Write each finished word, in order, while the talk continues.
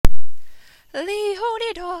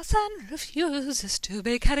Leonie Dawson refuses to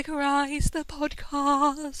be categorized the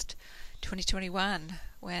podcast. 2021,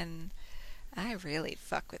 when I really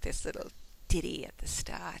fuck with this little ditty at the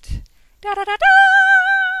start. Da da da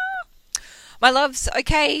da! My loves,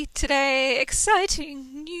 okay, today,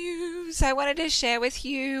 exciting news I wanted to share with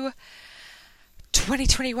you.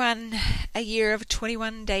 2021, a year of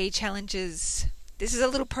 21-day challenges. This is a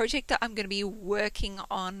little project that I'm going to be working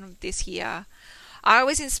on this year. I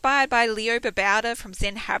was inspired by Leo Babauta from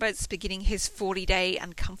Zen Habits beginning his 40-day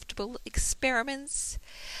uncomfortable experiments.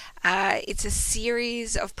 It's a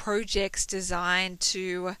series of projects designed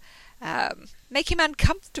to make him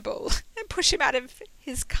uncomfortable and push him out of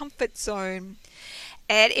his comfort zone.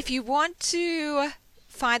 And if you want to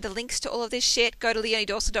find the links to all of this shit, go to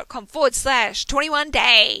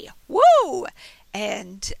leoniedawson.com/21day. Woo!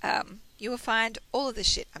 And you will find all of the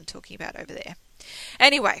shit I'm talking about over there.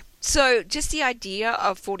 Anyway, so just the idea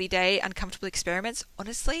of 40-day uncomfortable experiments,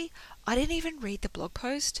 honestly, I didn't even read the blog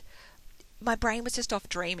post. My brain was just off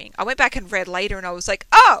dreaming. I went back and read later and I was like,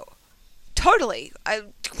 oh, totally.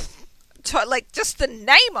 Just the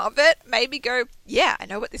name of it made me go, yeah, I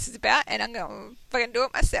know what this is about and I'm going to fucking do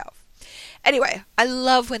it myself. Anyway, I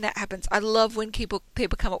love when that happens. I love when people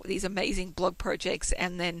come up with these amazing blog projects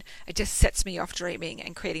and then it just sets me off dreaming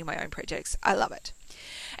and creating my own projects. I love it.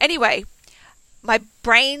 Anyway, my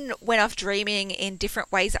brain went off dreaming in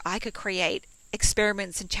different ways that I could create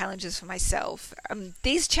experiments and challenges for myself.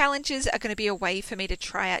 These challenges are going to be a way for me to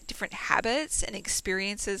try out different habits and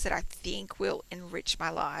experiences that I think will enrich my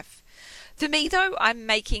life. For me, though, I'm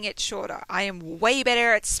making it shorter. I am way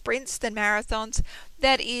better at sprints than marathons.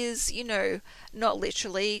 That is, not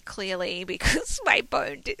literally, clearly, because my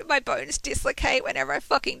bones dislocate whenever I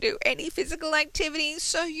fucking do any physical activity.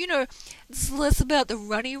 So, it's less about the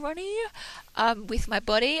runny with my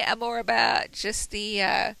body and more about just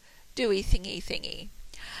the doey thingy.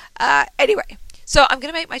 Anyway, so I'm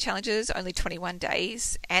going to make my challenges only 21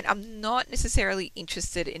 days, and I'm not necessarily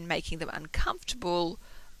interested in making them uncomfortable,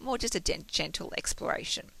 more just a gentle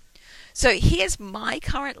exploration. So here's my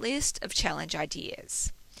current list of challenge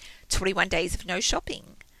ideas. 21 days of no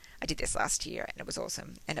shopping. I did this last year and it was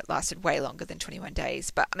awesome, and it lasted way longer than 21 days,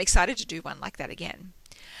 but I'm excited to do one like that again.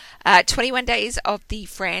 21 days of the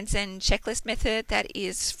Franzen checklist method. That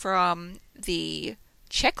is from the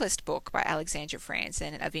checklist book by Alexandra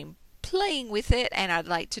Franzen, and I've been playing with it and I'd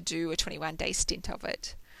like to do a 21-day stint of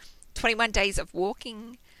it. 21 days of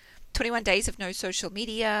walking, 21 days of no social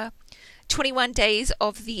media, 21 days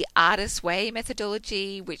of the Artist Way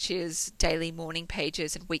methodology, which is daily morning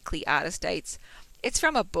pages and weekly artist dates. It's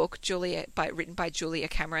from a book written by Julia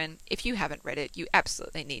Cameron. If you haven't read it, you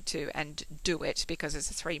absolutely need to, and do it, because it's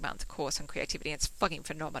a 3-month course on creativity and it's fucking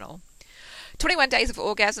phenomenal. 21 days of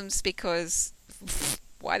orgasms, because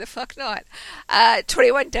why the fuck not?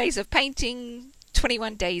 21 days of painting,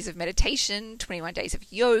 21 days of meditation, 21 days of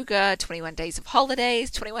yoga, 21 days of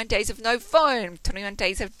holidays, 21 days of no phone, 21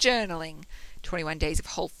 days of journaling, 21 days of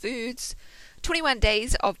whole foods, 21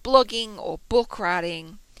 days of blogging or book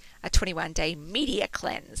writing, a 21-day media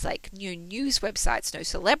cleanse, like new news websites, no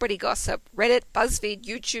celebrity gossip, Reddit, BuzzFeed,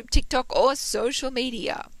 YouTube, TikTok, or social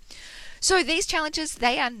media. So these challenges,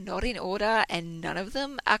 they are not in order and none of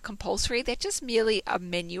them are compulsory. They're just merely a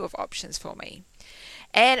menu of options for me.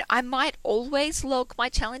 And I might always log my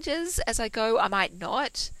challenges as I go. I might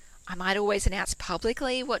not. I might always announce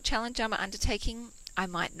publicly what challenge I'm undertaking. I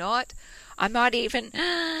might not. I might even,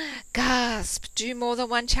 do more than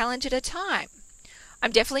one challenge at a time.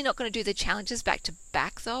 I'm definitely not going to do the challenges back to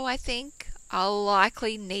back, though, I think. I'll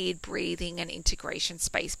likely need breathing and integration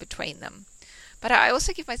space between them. But I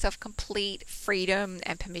also give myself complete freedom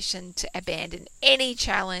and permission to abandon any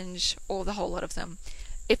challenge, or the whole lot of them,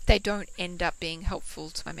 if they don't end up being helpful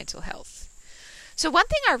to my mental health. So one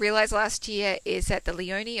thing I realized last year is that the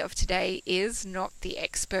Leonie of today is not the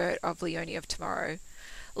expert of Leonie of tomorrow.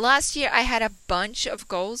 Last year I had a bunch of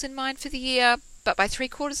goals in mind for the year, but by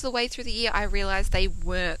 3/4 of the way through the year I realized they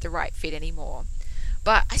weren't the right fit anymore.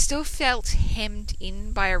 But I still felt hemmed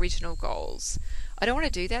in by original goals. I don't want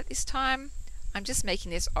to do that this time. I'm just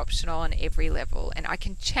making this optional on every level, and I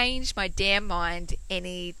can change my damn mind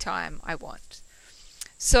any time I want.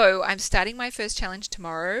 So I'm starting my first challenge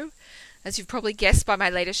tomorrow. As you've probably guessed by my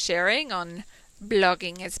latest sharing on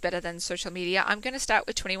blogging is better than social media, I'm going to start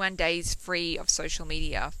with 21 days free of social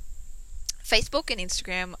media. Facebook and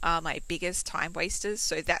Instagram are my biggest time wasters,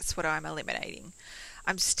 so that's what I'm eliminating.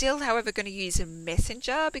 I'm still, however, going to use a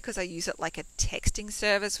Messenger because I use it like a texting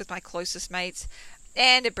service with my closest mates,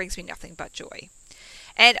 and it brings me nothing but joy.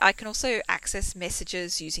 And I can also access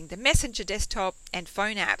messages using the Messenger desktop and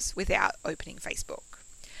phone apps without opening Facebook.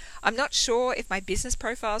 I'm not sure if my business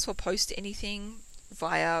profiles will post anything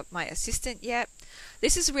via my assistant yet.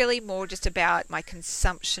 This is really more just about my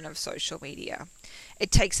consumption of social media.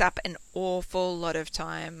 It takes up an awful lot of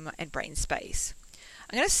time and brain space.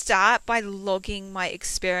 I'm going to start by logging my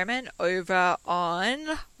experiment over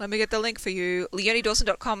on, let me get the link for you,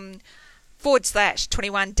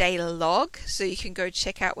 leoniedawson.com/21-day log, so you can go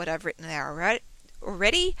check out what I've written there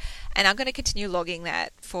already, and I'm going to continue logging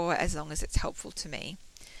that for as long as it's helpful to me.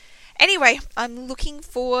 Anyway, I'm looking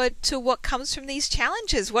forward to what comes from these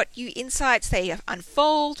challenges, what new insights they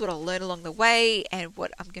unfold, what I'll learn along the way, and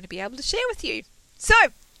what I'm going to be able to share with you. So,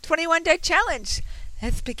 21-day challenge.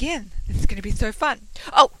 Let's begin. This is going to be so fun.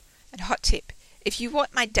 Oh, and hot tip. If you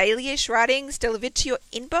want my daily-ish writings delivered to your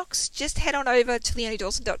inbox, just head on over to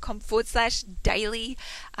leoniedawson.com/daily.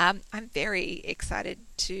 I'm very excited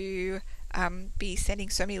to be sending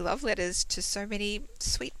so many love letters to so many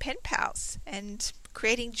sweet pen pals and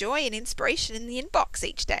creating joy and inspiration in the inbox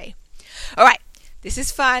each day. All right, this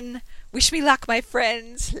is fun. Wish me luck, my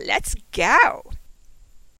friends. Let's go.